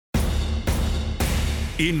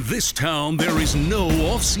In this town, there is no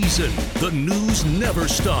off-season. The news never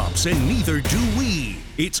stops, and neither do we.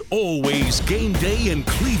 It's always game day in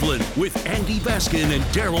Cleveland with Andy Baskin and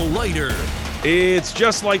Daryl Ryder. It's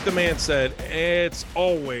just like the man said. It's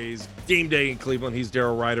always game day in Cleveland. He's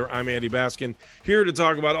Daryl Ryder. I'm Andy Baskin, here to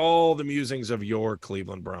talk about all the musings of your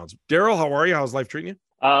Cleveland Browns. Daryl, how are you? How's life treating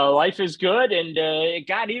you? Life is good, and it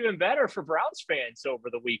got even better for Browns fans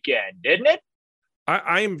over the weekend, didn't it?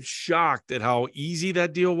 I am shocked at how easy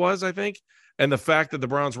that deal was, I think, and the fact that the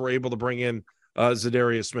Browns were able to bring in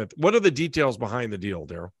Za'Darius Smith. What are the details behind the deal,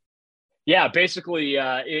 Daryl? Yeah, basically,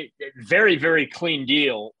 very, very clean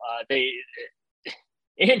deal.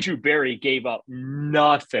 Andrew Berry gave up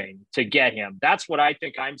nothing to get him. That's what I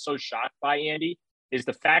think I'm so shocked by, Andy, is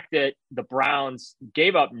the fact that the Browns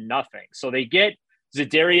gave up nothing. So they get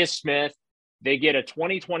Za'Darius Smith, they get a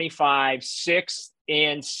 2025 6th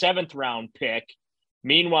and 7th round pick.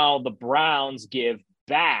 Meanwhile, the Browns give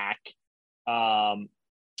back 5th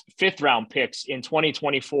round picks in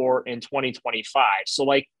 2024 and 2025. So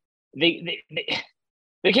like they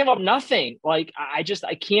gave up nothing. Like I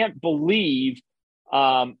can't believe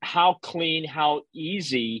how clean, how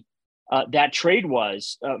easy that trade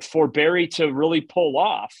was for Barry to really pull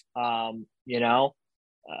off.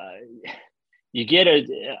 You get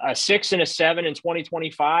a 6 and a 7 in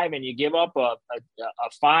 2025, and you give up a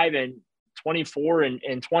 5 and 24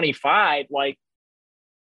 and 25. Like,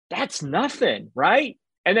 that's nothing, right?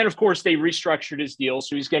 And then, of course, they restructured his deal,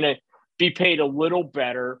 so he's going to be paid a little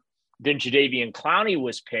better than Jadeveon Clowney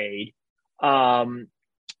was paid.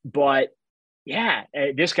 But, yeah,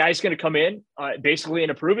 this guy's going to come in basically in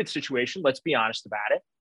a prove-it situation. Let's be honest about it.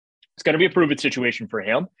 It's going to be a prove-it situation for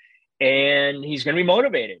him, and he's going to be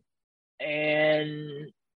motivated. And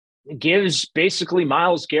gives basically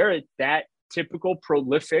Myles Garrett that typical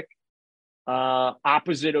prolific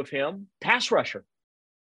opposite of him pass rusher.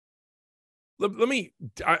 Let me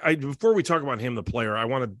before we talk about him, the player, I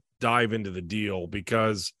want to dive into the deal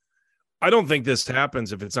because I don't think this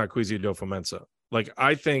happens if it's not Kwesi Adofo-Mensah. Like,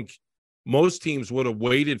 I think most teams would have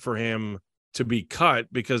waited for him to be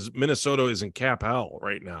cut because Minnesota is in cap hell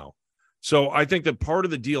right now. So I think that part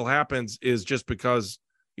of the deal happens is just because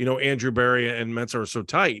Andrew Berry and Mensah are so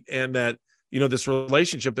tight, and that, this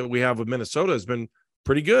relationship that we have with Minnesota has been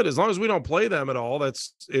pretty good. As long as we don't play them at all, I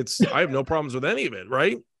have no problems with any of it.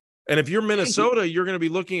 Right. And if you're Minnesota, you're going to be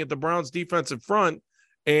looking at the Browns defensive front,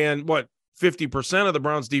 and 50% of the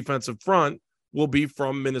Browns defensive front will be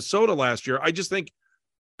from Minnesota last year. I just think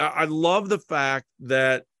I love the fact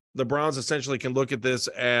that the Browns essentially can look at this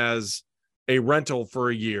as a rental for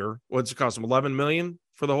a year. What's it cost them? $11 million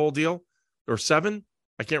for the whole deal, or $7 million?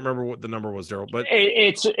 I can't remember what the number was, Daryl, but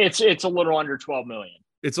it's a little under 12 million.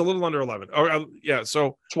 It's a little under 11. Or yeah,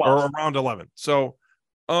 so 12. Or around 11. So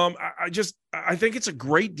I think it's a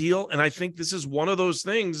great deal, and I think this is one of those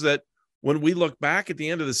things that when we look back at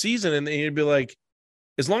the end of the season, and you'd be like,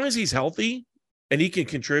 as long as he's healthy and he can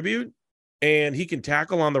contribute and he can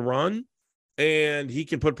tackle on the run and he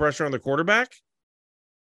can put pressure on the quarterback,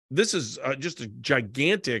 this is just a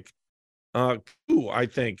gigantic coup, I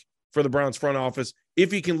think, for the Browns front office,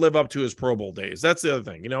 if he can live up to his Pro Bowl days. That's the other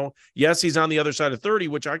thing. Yes, he's on the other side of 30,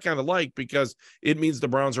 which I kind of like because it means the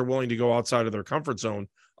Browns are willing to go outside of their comfort zone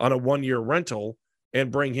on a 1-year rental and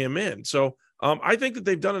bring him in. So I think that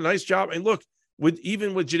they've done a nice job. And look,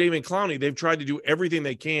 even with Jadeveon Clowney, they've tried to do everything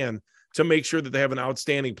they can to make sure that they have an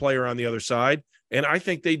outstanding player on the other side. And I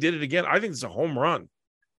think they did it again. I think it's a home run.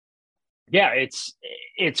 Yeah,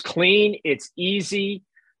 it's clean. It's easy.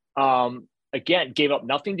 Again, gave up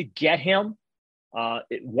nothing to get him.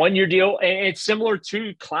 1-year deal, and it's similar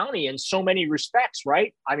to Clowney in so many respects,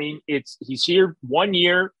 right? I mean, he's here 1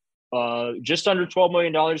 year, just under $12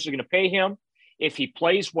 million. They're going to pay him. If he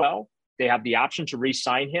plays well, they have the option to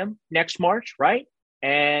re-sign him next March, right?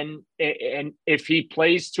 And if he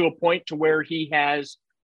plays to a point to where he has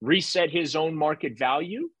reset his own market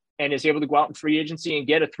value and is able to go out in free agency and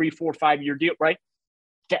get a 3, 4, 5-year deal, right?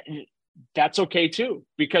 That's okay too,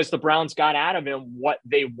 because the Browns got out of him what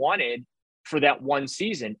they wanted for that one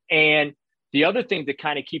season. And the other thing to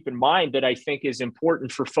kind of keep in mind that I think is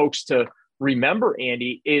important for folks to remember,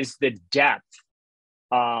 Andy, is the depth.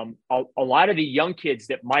 A lot of the young kids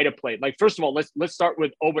that might have played, like, first of all, let's start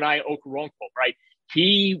with Obadiah Okoronkwo, right?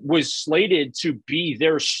 He was slated to be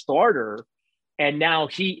their starter, and now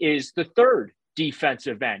he is the third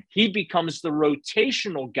defensive end. He becomes the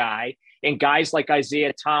rotational guy, and guys like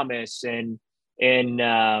Isaiah Thomas and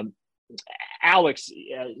Alex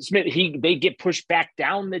Smith, they get pushed back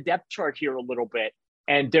down the depth chart here a little bit,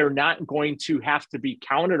 and they're not going to have to be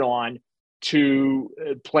counted on to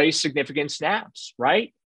play significant snaps,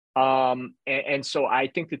 right? And so I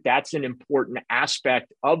think that that's an important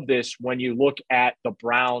aspect of this when you look at the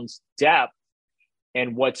Browns' depth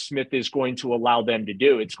and what Smith is going to allow them to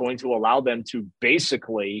do. It's going to allow them to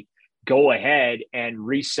basically go ahead and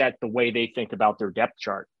reset the way they think about their depth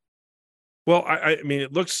chart. Well, I mean,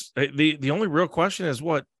 it looks the only real question is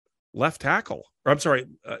what left tackle. Or I'm sorry,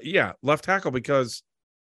 left tackle, because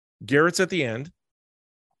Garrett's at the end,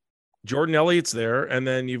 Jordan Elliott's there, and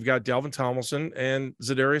then you've got Dalvin Tomlinson and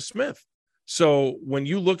Zadarius Smith. So when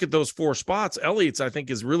you look at those four spots, Elliott's, I think,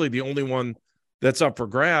 is really the only one that's up for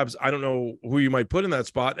grabs. I don't know who you might put in that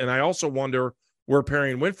spot, and I also wonder where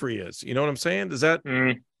Perry and Winfrey is. You know what I'm saying? Does that?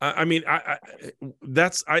 I mean,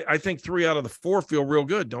 I think 3 out of the 4 feel real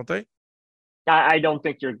good, don't they? I don't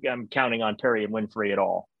think I'm counting on Perry and Winfrey at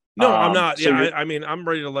all. No, I'm not. So I mean, I'm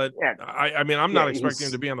ready to let. Yeah, I'm not expecting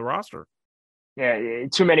him to be on the roster. Yeah,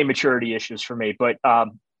 too many maturity issues for me. But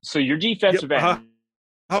so your defensive end.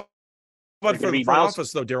 How about for the front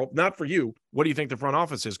office, though, Daryl? Not for you. What do you think the front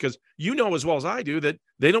office is? Because you know as well as I do that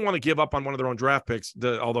they don't want to give up on one of their own draft picks,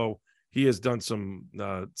 although he has done some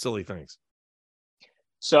silly things.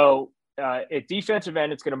 So at defensive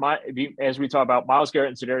end, it's going to be, as we talk about, Myles Garrett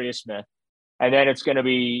and Zadarius Smith. And then it's going to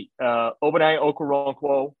be Ogbonnaya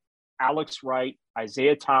Okoronkwo, Alex Wright,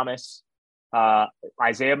 Isaiah Thomas,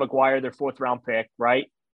 Isaiah McGuire, their 4th-round pick, right?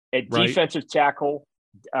 At defensive tackle,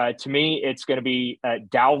 to me, it's going to be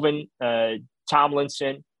Dalvin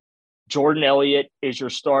Tomlinson, Jordan Elliott is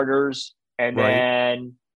your starters, and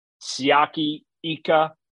then Siaki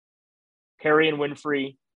Ika, Perry and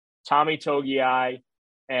Winfrey, Tommy Togiai,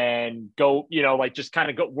 and go, just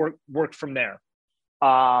kind of go work from there.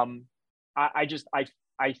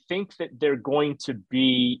 I think that they're going to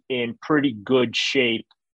be in pretty good shape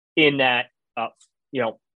in that,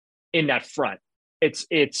 in that front.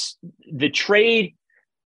 It's the trade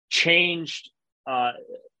changed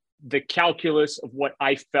the calculus of what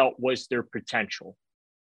I felt was their potential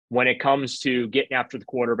when it comes to getting after the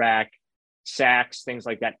quarterback, sacks, things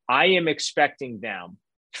like that. I am expecting them,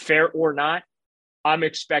 fair or not, I'm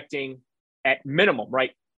expecting at minimum,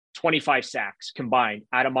 25 sacks combined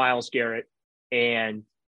out of Myles Garrett and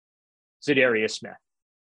Zadarius Smith.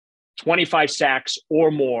 25 sacks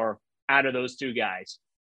or more out of those two guys.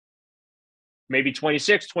 Maybe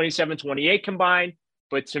 26, 27, 28 combined.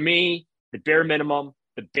 But to me, the bare minimum,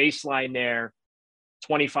 the baseline there,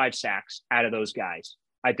 25 sacks out of those guys.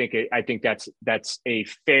 I think that's a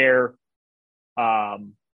fair. I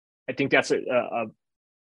think that's a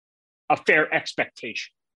fair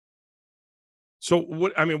expectation. So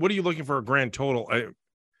what are you looking for a grand total?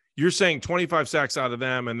 You're saying 25 sacks out of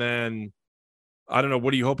them, and then I don't know.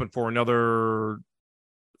 What are you hoping for? Another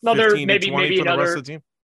maybe for another, the rest of the team?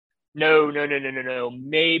 No.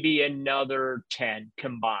 Maybe another 10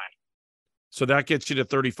 combined. So that gets you to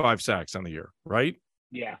 35 sacks on the year, right?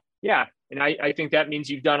 Yeah. And I think that means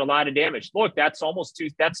you've done a lot of damage. Look, that's almost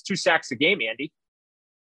 2 sacks a game, Andy.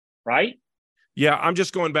 Right? Yeah, I'm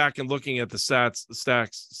just going back and looking at the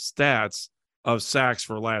stats of sacks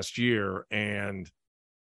for last year, and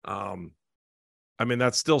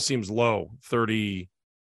that still seems low. 30,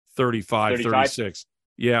 35, 36.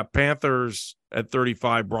 Yeah, Panthers at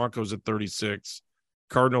 35, Broncos at 36,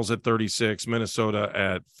 Cardinals at 36, Minnesota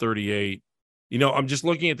at 38. I'm just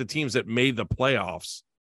looking at the teams that made the playoffs,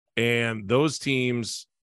 and those teams,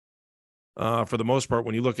 for the most part,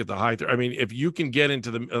 when you look at the high, if you can get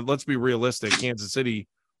into the, let's be realistic, Kansas City,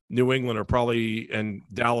 New England are probably, and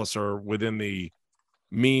Dallas are within the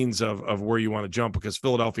means of where you want to jump, because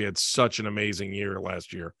Philadelphia had such an amazing year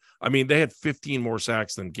last year. They had 15 more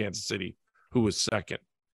sacks than Kansas City, who was second.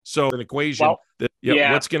 So an equation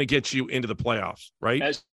what's going to get you into the playoffs,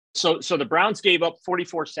 right? So the Browns gave up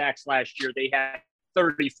 44 sacks last year. They had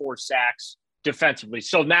 34 sacks defensively.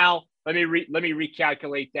 So now let me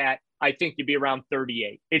recalculate that. I think you'd be around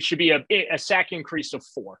 38. It should be a sack increase of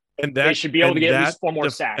 4. And they should be able to get at least 4 more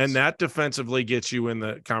sacks. And that defensively gets you in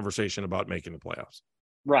the conversation about making the playoffs.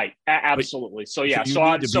 Right. Absolutely. So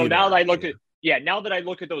now that I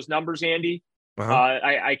look at those numbers, Andy,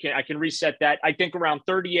 I can reset that. I think around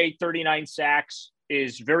 38, 39 sacks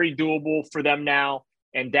is very doable for them now.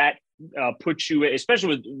 And that puts you, especially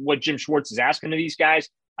with what Jim Schwartz is asking of these guys,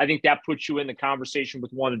 I think that puts you in the conversation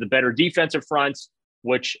with one of the better defensive fronts,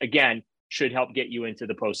 which again should help get you into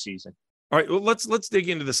the postseason. All right, well, let's dig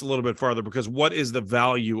into this a little bit farther, because what is the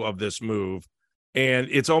value of this move? And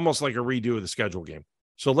it's almost like a redo of the schedule game.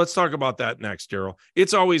 So let's talk about that next, Daryl.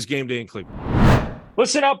 It's always game day in Cleveland.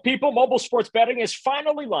 Listen up, people. Mobile sports betting is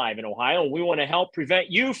finally live in Ohio, and we want to help prevent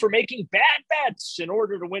you from making bad bets. In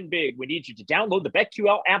order to win big, we need you to download the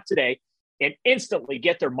BetQL app today and instantly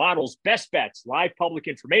get their models' best bets, live public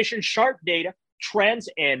information, sharp data, trends,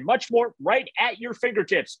 and much more right at your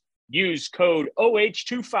fingertips. Use code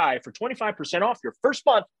OH25 for 25% off your first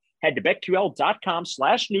month. Head to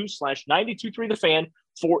BetQL.com/news/923TheFan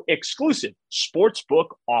for exclusive sportsbook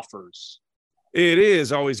offers. It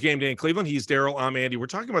is always game day in Cleveland. He's Daryl. I'm Andy. We're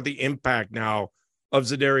talking about the impact now of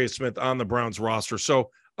Za'Darius Smith on the Browns roster.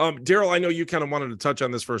 So, Daryl, I know you kind of wanted to touch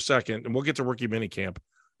on this for a second, and we'll get to rookie minicamp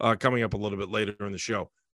coming up a little bit later in the show.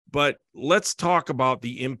 But let's talk about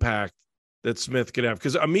the impact that Smith could have,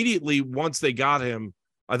 because immediately once they got him,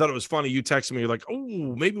 I thought it was funny. You texted me, you're like,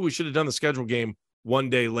 oh, maybe we should have done the schedule game one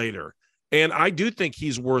day later. And I do think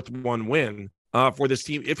he's worth one win for this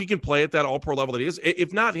team if he can play at that all-pro level that he is.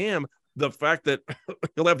 If not him, the fact that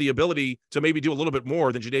he'll have the ability to maybe do a little bit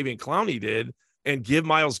more than Jadeveon Clowney did and give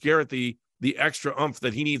Myles Garrett the extra oomph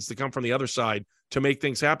that he needs to come from the other side to make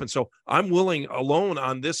things happen. So I'm willing alone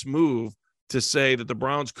on this move to say that the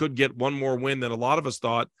Browns could get one more win than a lot of us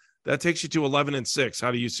thought. That takes you to 11-6.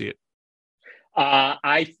 How do you see it?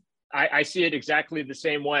 I see it exactly the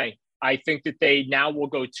same way. I think that they now will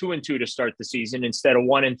go 2-2 to start the season instead of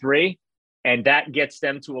 1-3, and that gets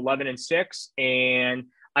them to 11-6. And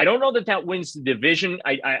I don't know that wins the division.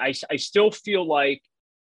 I still feel like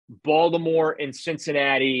Baltimore and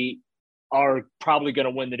Cincinnati are probably going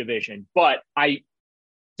to win the division. But I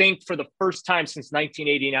think for the first time since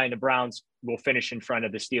 1989, the Browns will finish in front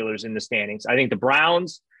of the Steelers in the standings. I think the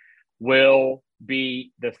Browns will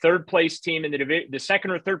be the third place team in the division, the second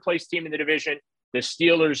or third place team in the division. The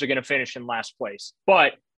Steelers are going to finish in last place,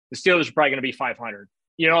 but the Steelers are probably going to be 500.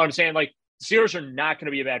 You know what I'm saying? Like, the Steelers are not going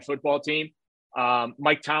to be a bad football team.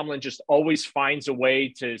 Mike Tomlin just always finds a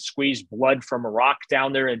way to squeeze blood from a rock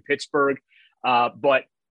down there in Pittsburgh. But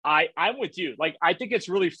I'm with you. Like, I think it's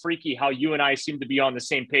really freaky how you and I seem to be on the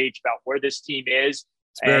same page about where this team is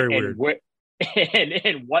and what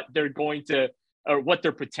they're going to, or what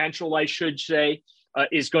their potential, I should say,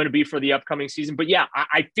 is going to be for the upcoming season. But yeah,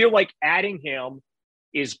 I feel like adding him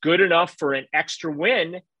is good enough for an extra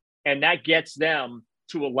win, and that gets them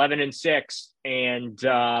to 11-6. And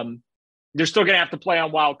they're still going to have to play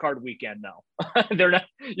on Wild Card Weekend, though. They're not,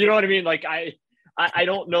 you know what I mean? Like, I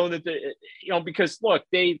don't know that because look,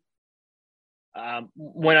 they.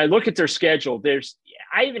 When I look at their schedule,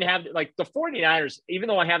 I even have like the 49ers, even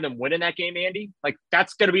though I have them winning that game, Andy, like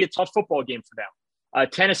that's going to be a tough football game for them.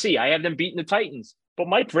 Tennessee, I have them beating the Titans, but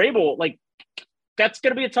Mike Vrabel, like that's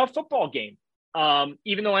going to be a tough football game.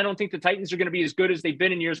 Even though I don't think the Titans are going to be as good as they've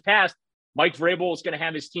been in years past, Mike Vrabel is going to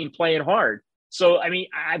have his team playing hard. So, I mean,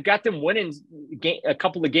 I've got them winning a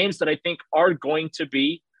couple of games that I think are going to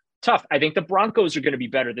be tough. I think the Broncos are going to be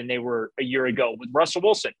better than they were a year ago with Russell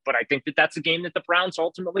Wilson, but I think that that's a game that the Browns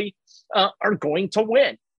ultimately are going to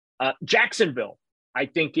win. Jacksonville, I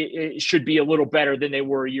think it should be a little better than they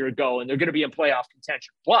were a year ago, and they're going to be in playoff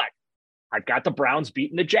contention. But I've got the Browns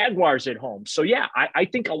beating the Jaguars at home. So, yeah, I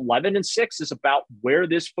think 11-6 is about where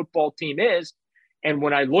this football team is. And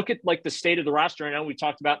when I look at, like, the state of the roster, I know we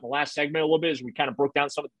talked about in the last segment a little bit as we kind of broke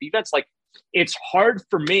down some of the defense. Like, it's hard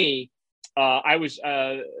for me. I was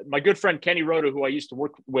my good friend Kenny Rhoda, who I used to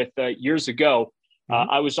work with years ago.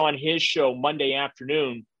 I was on his show Monday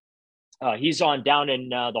afternoon. He's on down in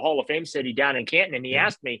the Hall of Fame city down in Canton, and he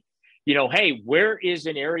asked me, hey, where is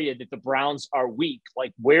an area that the Browns are weak?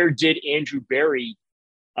 Like, where did Andrew Berry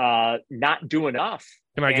not do enough?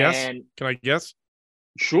 Can I guess?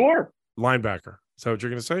 Sure. Linebacker. Is that what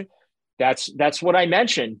you're going to say? That's what I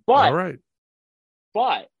mentioned. But all right.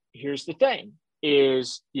 But here's the thing: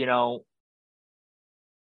 is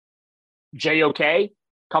JOK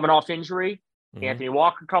coming off injury, Anthony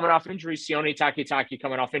Walker coming off injury, Sione Takitaki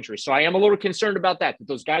coming off injury. So I am a little concerned about that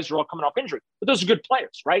those guys are all coming off injury. But those are good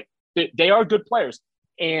players, right? They are good players.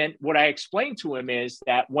 And what I explained to him is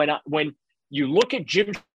that when you look at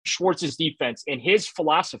Jim Schwartz's defense and his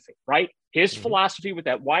philosophy, right? His philosophy with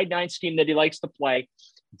that wide nine scheme that he likes to play,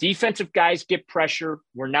 defensive guys get pressure.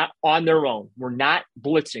 We're not on their own. We're not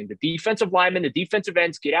blitzing. The defensive linemen, the defensive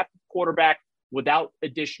ends get after the quarterback without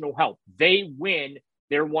additional help. They win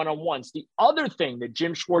their one-on-ones. The other thing that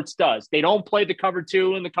Jim Schwartz does, they don't play the cover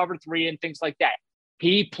 2 and the cover 3 and things like that.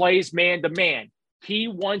 He plays man-to-man. He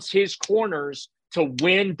wants his corners to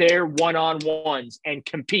win their one-on-ones and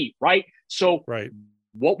compete, right? So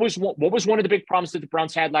what was one of the big problems that the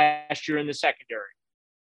Browns had last year in the secondary?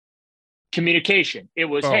 Communication. It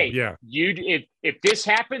was, if this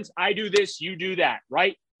happens, I do this, you do that,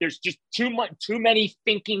 right? There's just too many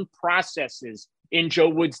thinking processes in Joe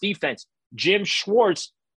Woods' defense. Jim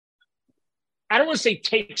Schwartz, I don't want to say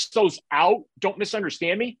takes those out, don't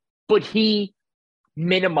misunderstand me, but he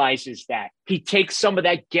minimizes that. He takes some of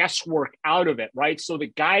that guesswork out of it, right? So the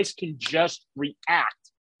guys can just react.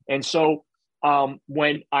 And so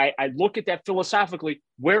when I look at that philosophically,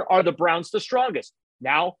 where are the Browns the strongest?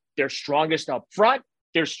 Now they're strongest up front.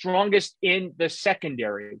 They're strongest in the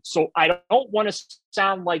secondary. So I don't want to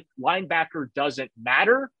sound like linebacker doesn't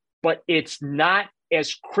matter, but it's not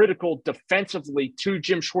as critical defensively to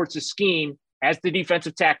Jim Schwartz's scheme as the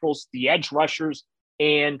defensive tackles, the edge rushers,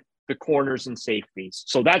 and the corners and safeties.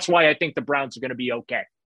 So that's why I think the Browns are going to be okay.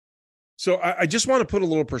 So I just want to put a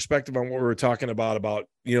little perspective on what we were talking about,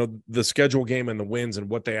 the schedule game and the wins and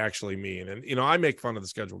what they actually mean. And, I make fun of the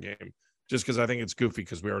schedule game just because I think it's goofy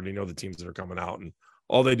because we already know the teams that are coming out and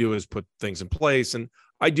all they do is put things in place. And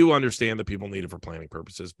I do understand that people need it for planning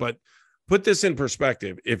purposes, but put this in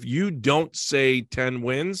perspective. If you don't say 10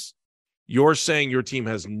 wins, you're saying your team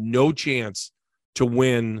has no chance to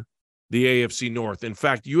win the AFC North. In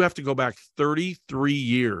fact, you have to go back 33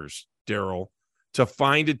 years, Daryl, to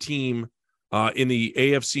find a team in the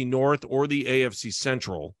AFC North or the AFC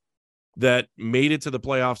Central that made it to the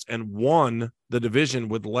playoffs and won the division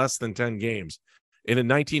with less than 10 games. And in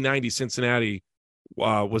 1990, Cincinnati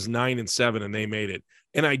was 9-7, and they made it.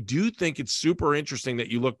 And I do think it's super interesting that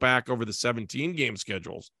you look back over the 17 game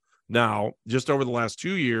schedules now, just over the last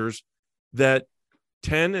 2 years, that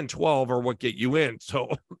 10 and 12 are what get you in. So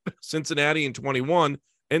Cincinnati in 21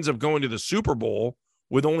 ends up going to the Super Bowl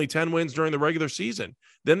with only 10 wins during the regular season.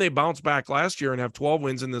 Then they bounce back last year and have 12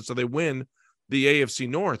 wins in this, so they win the AFC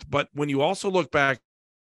North. But when you also look back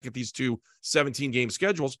at these two 17-game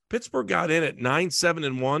schedules, Pittsburgh got in at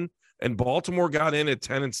 9-7-1, and Baltimore got in at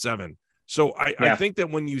 10-7. So I think that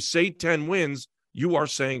when you say 10 wins, you are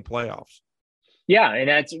saying playoffs. Yeah, and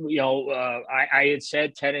that's, I had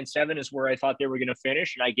said 10-7 is where I thought they were going to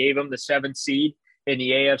finish, and I gave them the 7th seed in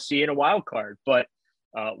the AFC and a wild card. But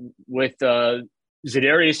with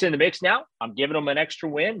Za'Darius in the mix now, I'm giving them an extra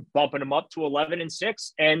win, bumping them up to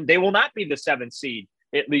 11-6, and they will not be the 7th seed,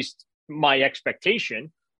 at least my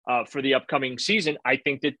expectation for the upcoming season. I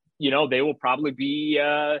think that, they will probably be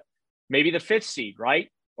maybe the 5th seed, right?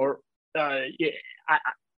 Or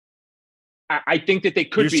I think that they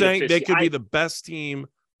could be. You're saying they could be the best team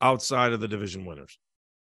outside of the division winners.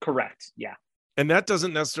 Correct. Yeah. And that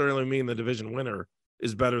doesn't necessarily mean the division winner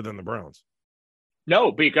is better than the Browns.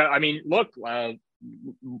 No, because look,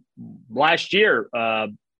 last year,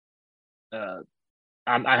 I'm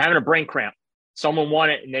having a brain cramp. Someone won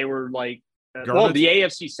it, and they were like, the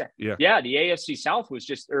AFC South. Yeah, the AFC South was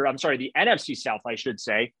the NFC South, I should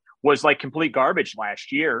say, was like complete garbage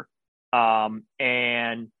last year.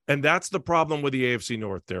 And that's the problem with the AFC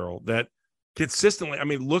North, Daryl, that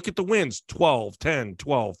consistently, look at the wins: 12, 10,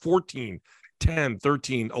 12, 14, 10,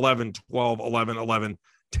 13, 11, 12, 11, 11,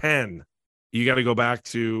 10. You got to go back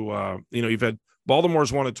to, you've had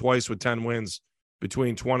Baltimore's won it twice with 10 wins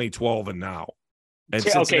between 2012 and now. And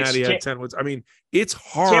Cincinnati had 10 wins. It's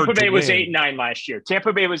hard. Tampa Bay was 8-9 last year.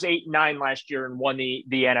 Tampa Bay was 8-9 last year and won the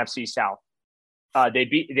NFC South.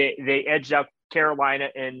 They edged out Carolina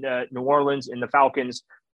and New Orleans and the Falcons.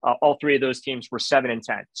 All three of those teams were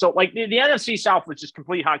 7-10. So the NFC South was just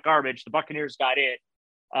complete hot garbage. The Buccaneers got in,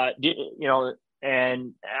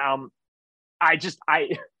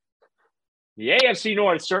 the AFC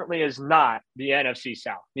North certainly is not the NFC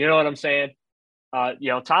South. You know what I'm saying?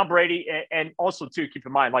 Tom Brady, and also too, keep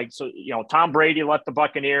in mind, Tom Brady left the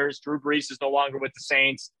Buccaneers. Drew Brees is no longer with the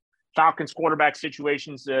Saints. Falcons quarterback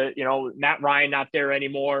situations, Matt Ryan not there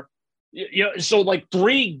anymore. So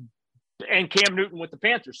three, and Cam Newton with the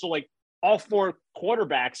Panthers. So all four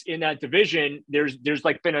quarterbacks in that division, there's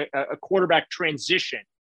been a quarterback transition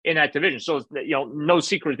in that division. So no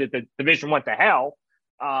secret that the division went to hell.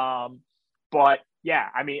 But yeah,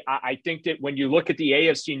 I think that when you look at the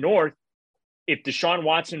AFC North, if Deshaun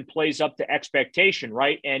Watson plays up to expectation,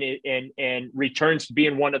 right, and returns to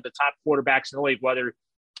being one of the top quarterbacks in the league,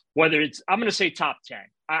 whether it's, I'm going to say top 10,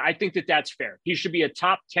 I think that that's fair. He should be a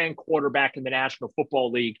top 10 quarterback in the National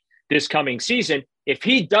Football League this coming season. If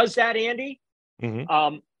he does that, Andy,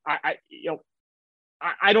 I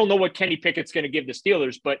don't know what Kenny Pickett's going to give the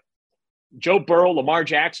Steelers, but Joe Burrow, Lamar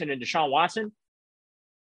Jackson, and Deshaun Watson,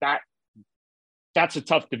 that's a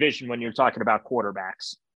tough division when you're talking about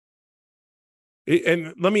quarterbacks.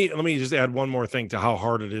 And let me just add one more thing to how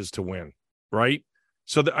hard it is to win, right?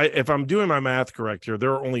 So if I'm doing my math correct here,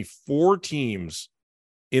 there are only 4 teams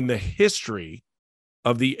in the history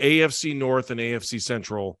of the AFC North and AFC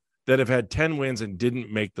Central that have had 10 wins and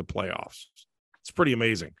didn't make the playoffs. It's pretty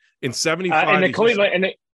amazing. In 75, and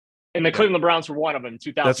the Cleveland Browns were one of them in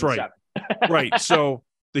 2007. That's right. Right. So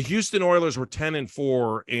the Houston Oilers were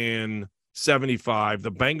 10-4 in 75.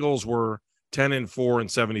 The Bengals were 10-4 in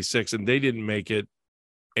 76, and they didn't make it.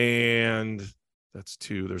 And that's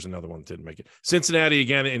 2. There's another one that didn't make it. Cincinnati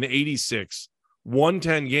again in 86, won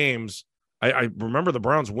 10 games. I remember the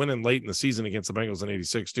Browns winning late in the season against the Bengals in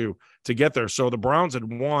 86 too to get there. So the Browns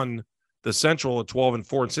had won the Central at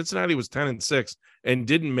 12-4, and Cincinnati was 10-6 and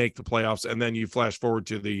didn't make the playoffs. And then you flash forward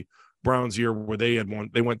to the Browns year where they had won.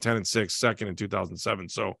 They went 10-6, second in 2007.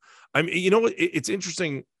 So I mean, you know what? It's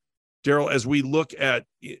interesting, Daryl, as we look at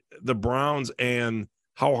the Browns and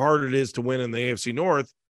how hard it is to win in the AFC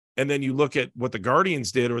North, and then you look at what the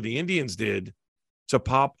Guardians did or the Indians did to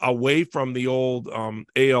pop away from the old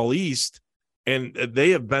AL East. And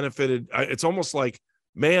they have benefited. It's almost like,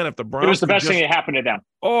 man, if the Browns, it was the best thing that happened to them.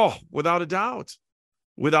 Oh, without a doubt.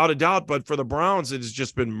 But for the Browns, it has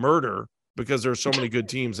just been murder because there are so many good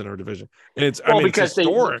teams in our division. And it's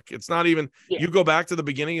historic. It's not even, you go back to the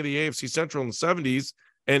beginning of the AFC Central in the 70s,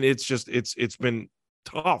 and it's just, it's been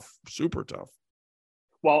tough, super tough.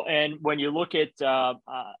 Well, and when you look at,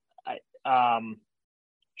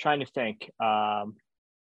 trying to think,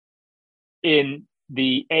 in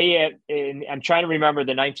the I'm trying to remember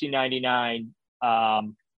the 1999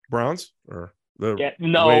 Browns or the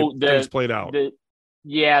way things played out.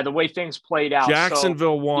 The way things played out.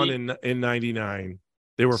 Jacksonville won in 99.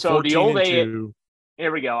 They were 14-2.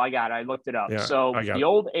 Here we go. I looked it up. Yeah, so the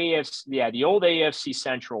old AFC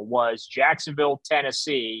Central was Jacksonville,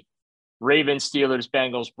 Tennessee, Ravens, Steelers,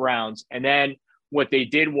 Bengals, Browns, and then what they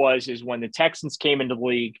did is when the Texans came into the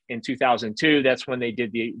league in 2002, that's when they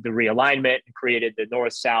did the realignment and created the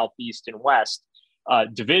North, South, East, and West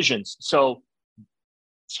divisions. So,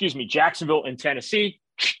 Jacksonville and Tennessee,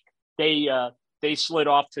 they slid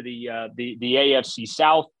off to the AFC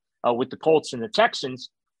South with the Colts and the Texans,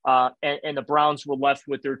 and the Browns were left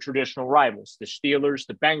with their traditional rivals, the Steelers,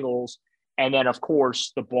 the Bengals, and then of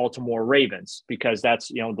course the Baltimore Ravens, because that's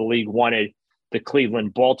the league wanted the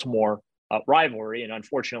Cleveland-Baltimore rivalry, and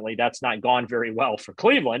unfortunately that's not gone very well for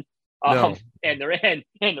Cleveland. No. And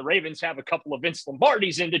the Ravens have a couple of Vince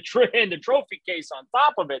Lombardis in the trophy case on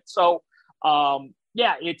top of it. So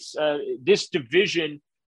it's this division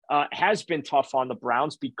has been tough on the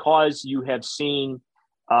Browns because you have seen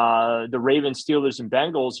the Ravens, Steelers, and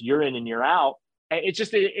Bengals year in and year out.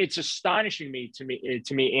 It's astonishing to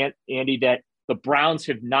me, Andy, that the Browns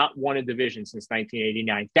have not won a division since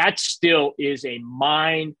 1989. That still is a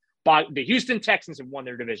mind. The Houston Texans have won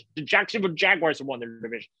their division. The Jacksonville Jaguars have won their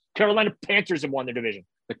division. Carolina Panthers have won their division.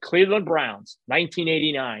 The Cleveland Browns,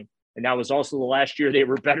 1989. And that was also the last year they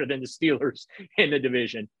were better than the Steelers in the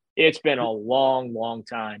division. It's been a long, long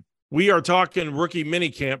time. We are talking rookie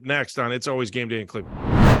minicamp next on It's Always Game Day in Cleveland.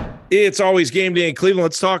 It's always game day in Cleveland.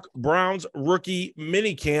 Let's talk Browns rookie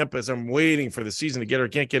minicamp as I'm waiting for the season to get here.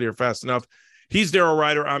 Can't get here fast enough. He's Daryl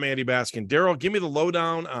Ryder. I'm Andy Baskin. Daryl, give me the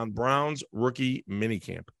lowdown on Browns rookie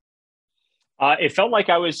minicamp. It felt like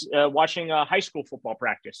I was watching a high school football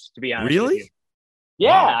practice, to be honest. Really? With you.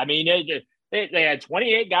 Yeah. Wow. I mean, they had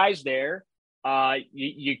 28 guys there.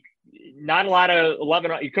 You not a lot of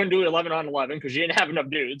 11. You couldn't do it 11 on 11 because you didn't have enough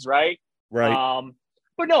dudes, right? Right.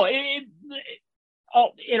 But no, in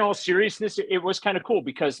all seriousness, it was kind of cool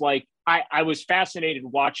because I was fascinated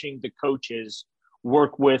watching the coaches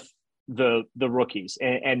work with the rookies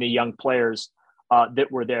and the young players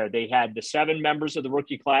that were there. They had the 7 members of the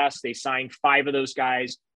rookie class. They signed 5 of those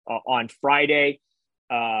guys on Friday.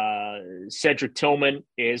 Cedric Tillman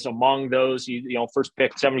is among those, first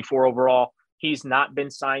pick, 74 overall. He's not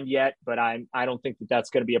been signed yet, but I don't think that's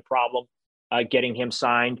going to be a problem getting him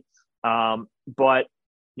signed. But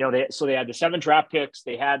they had the 7 draft picks.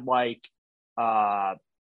 They had 9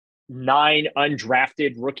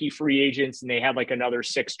 undrafted rookie free agents, and they had another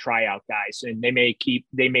 6 tryout guys, and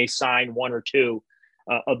they may sign 1 or 2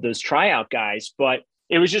 of those tryout guys. But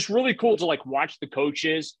it was just really cool to watch the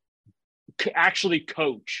coaches actually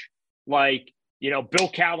coach. Bill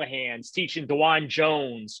Callahan's teaching DeJuan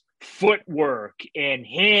Jones footwork and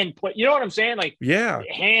hand play. You know what I'm saying?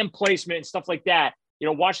 Hand placement and stuff like that.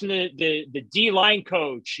 Watching the D-line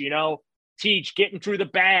coach, teach getting through the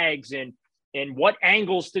bags and what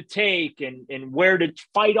angles to take and where to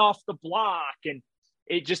fight off the block. And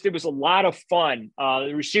it was a lot of fun.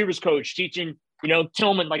 The receivers coach teaching,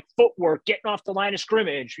 Tillman, footwork, getting off the line of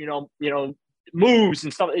scrimmage, moves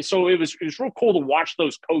and stuff. So it was real cool to watch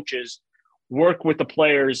those coaches work with the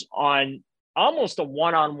players on almost a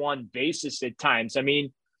one-on-one basis at times. I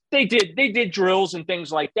mean, they did drills and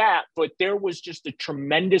things like that, but there was just a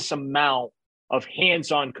tremendous amount of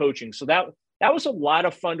hands-on coaching. So that was a lot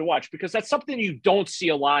of fun to watch because that's something you don't see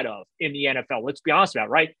a lot of in the NFL. Let's be honest about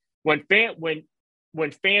it, right? When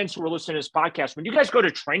when fans who are listening to this podcast, when you guys go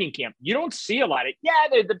to training camp, you don't see a lot of,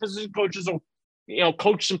 the position coaches will,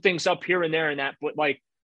 coach some things up here and there and that, but like,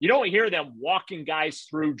 you don't hear them walking guys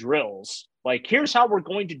through drills. Like, here's how we're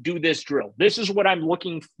going to do this drill. This is what I'm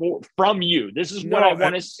looking for from you. This is what I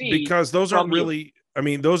want to see. Because those aren't really,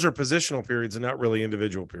 those are positional periods and not really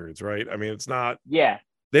individual periods, right? I mean, it's not. Yeah.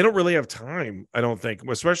 They don't really have time, I don't think,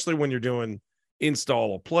 especially when you're doing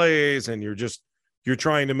install of plays and you're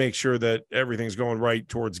trying to make sure that everything's going right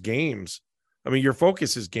towards games. I mean, your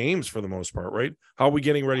focus is games for the most part, right? How are we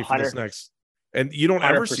getting ready for this next? And you don't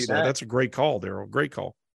ever 100%. See that. That's a great call, Daryl. Great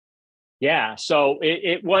call. Yeah. So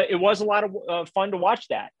it was a lot of fun to watch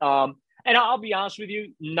that. And I'll be honest with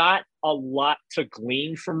you, not a lot to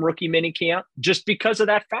glean from rookie minicamp just because of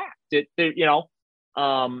that fact.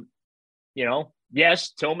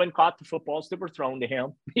 Yes, Tillman caught the footballs that were thrown to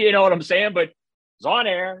him. You know what I'm saying? But it's on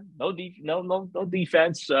air, no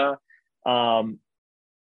defense. The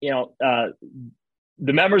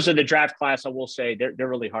members of the draft class, I will say, they're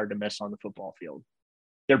really hard to miss on the football field.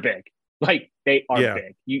 They're big, like they are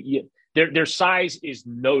big. Their size is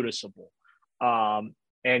noticeable.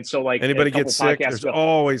 And so, like, anybody gets sick, there's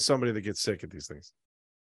always somebody that gets sick at these things.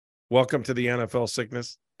 Welcome to the NFL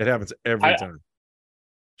sickness. It happens every time.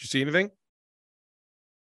 Did you see anything?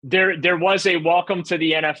 There was a welcome to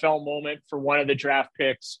the NFL moment for one of the draft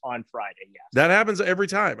picks on Friday. Yes. That happens every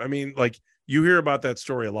time. I mean, like, you hear about that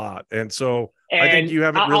story a lot. And so I think you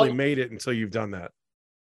haven't really made it until you've done that.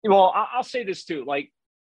 Well, I'll say this too. Like,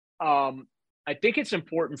 I think it's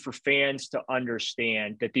important for fans to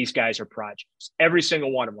understand that these guys are projects. Every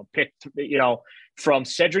single one of them picked, from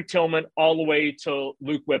Cedric Tillman all the way to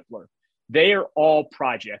Luke Whippler. They are all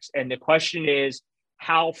projects. And the question is,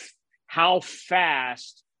 how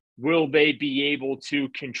fast will they be able to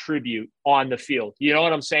contribute on the field? You know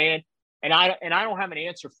what I'm saying? And I don't have an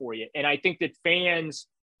answer for you. And I think that fans,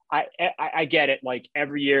 I get it. Like,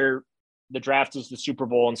 every year the draft is the Super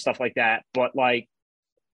Bowl and stuff like that. But, like,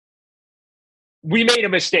 we made a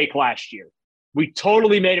mistake last year. We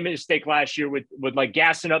totally made a mistake last year with like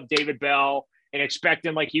gassing up David Bell and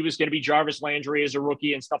expecting like he was going to be Jarvis Landry as a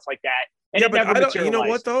rookie and stuff like that. And it never materialized. You know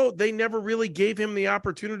what though? They never really gave him the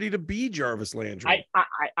opportunity to be Jarvis Landry.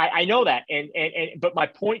 I know that. But my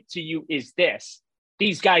point to you is this: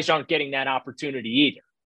 these guys aren't getting that opportunity either.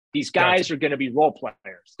 These guys are going to be role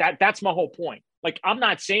players. That's my whole point. Like, I'm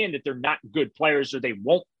not saying that they're not good players or they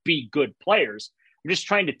won't be good players. I'm just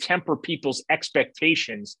trying to temper people's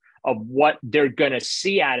expectations of what they're going to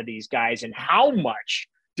see out of these guys and how much.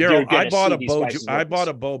 Daryl, I bought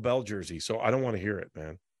a Bo Bell jersey, so I don't want to hear it,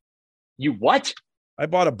 man. You what? I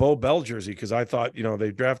bought a Bo Bell jersey because I thought,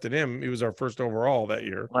 they drafted him. He was our first overall that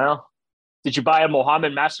year. Well, did you buy a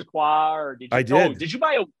Mohamed Massaquoi or did you? I did. Did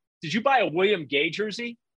you buy a William Gay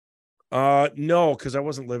jersey? No, because I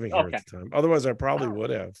wasn't living here at the time. Otherwise, I probably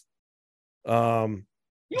would have.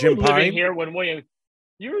 You were living here when William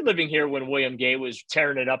Gay was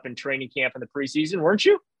tearing it up in training camp in the preseason, weren't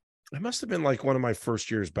you? It must have been like one of my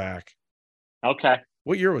first years back. Okay.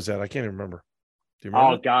 What year was that? I can't even remember. Do you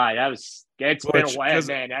remember? Oh God, it's been a while,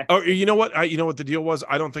 man. You know what? You know what the deal was?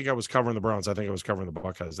 I don't think I was covering the Browns. I think I was covering the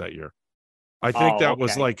Buckeyes that year. I think that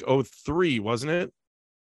was like 2003, wasn't it?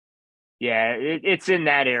 Yeah, it's in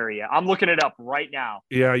that area. I'm looking it up right now.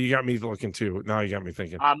 Yeah, you got me looking too. Now you got me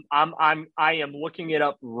thinking. I am looking it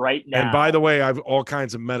up right now. And by the way, I have all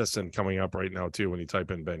kinds of medicine coming up right now too when you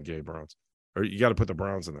type in Ben Gay Browns. Or you got to put the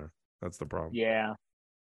Browns in there. That's the problem. Yeah.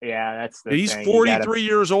 Yeah, that's the He's thing. 43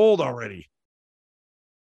 years old already.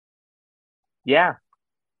 Yeah.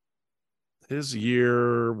 His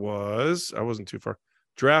year was, I wasn't too far,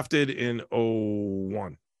 drafted in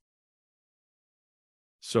 2001.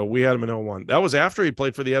 So we had him in 2001. That was after he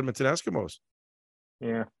played for the Edmonton Eskimos.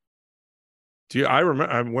 Yeah. I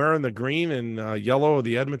remember I'm wearing the green and yellow of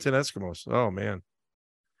the Edmonton Eskimos. Oh man.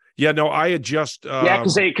 Yeah, no, I had just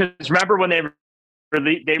because remember when they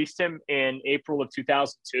released him in April of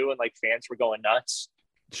 2002 and like fans were going nuts.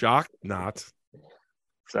 Shocked? Not.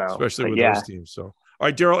 So especially with those teams. So all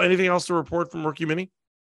right, Daryl, anything else to report from Rookie Mini?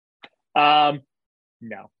 No.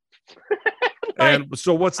 And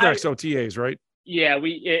so what's next? OTAs, right? Yeah,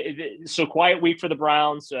 so quiet week for the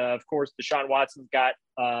Browns. Of course, Deshaun Watson's got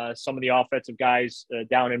some of the offensive guys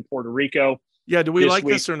down in Puerto Rico. Yeah, do we like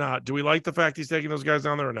this or not? Do we like the fact he's taking those guys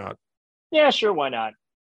down there or not? Yeah, sure, why not?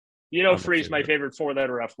 Free's my favorite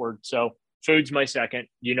four-letter F word, so food's my second.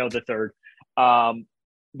 The third.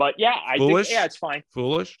 But yeah, I think it's fine.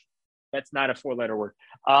 Foolish? That's not a four-letter word.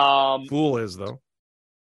 Fool is though.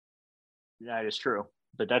 That is true,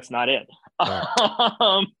 but that's not it.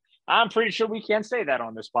 Oh. I'm pretty sure we can't say that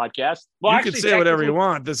on this podcast. Well, you can say whatever you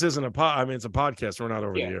want. This isn't a pod. I mean, it's a podcast. We're not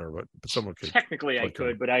over the air, but someone could. Technically, I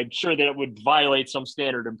could, but I'm sure that it would violate some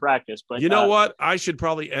standard in practice. But you know what? I should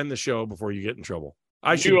probably end the show before you get in trouble.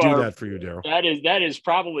 I should do that for you, Daryl. That is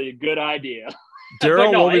probably a good idea.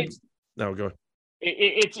 Daryl, no, go ahead.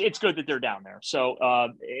 It's good that they're down there. So,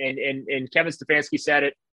 and Kevin Stefanski said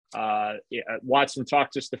it. Watson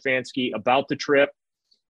talked to Stefanski about the trip,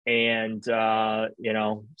 and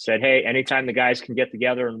said, hey, anytime the guys can get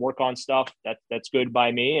together and work on stuff, that's good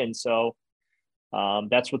by me. And so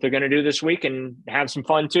that's what they're going to do this week and have some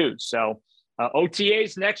fun too. So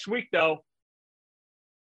OTAs next week, though.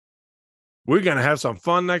 We're going to have some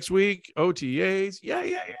fun next week. OTAs. Yeah.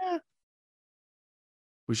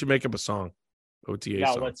 We should make up a song. OTA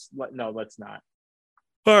song. Let's not.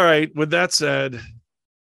 All right. With that said,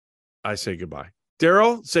 I say goodbye.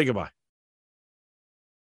 Daryl, say goodbye.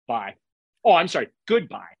 Bye. Oh, I'm sorry.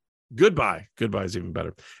 Goodbye. Goodbye. Goodbye is even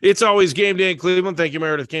better. It's always game day in Cleveland. Thank you,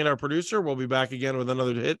 Meredith Kane, our producer. We'll be back again with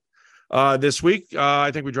another hit this week.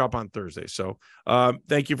 I think we drop on Thursday. So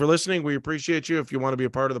thank you for listening. We appreciate you. If you want to be a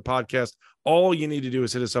part of the podcast, all you need to do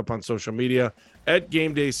is hit us up on social media at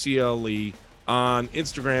Game Day CLE on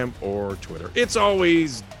Instagram or Twitter. It's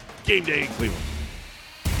always game day in Cleveland.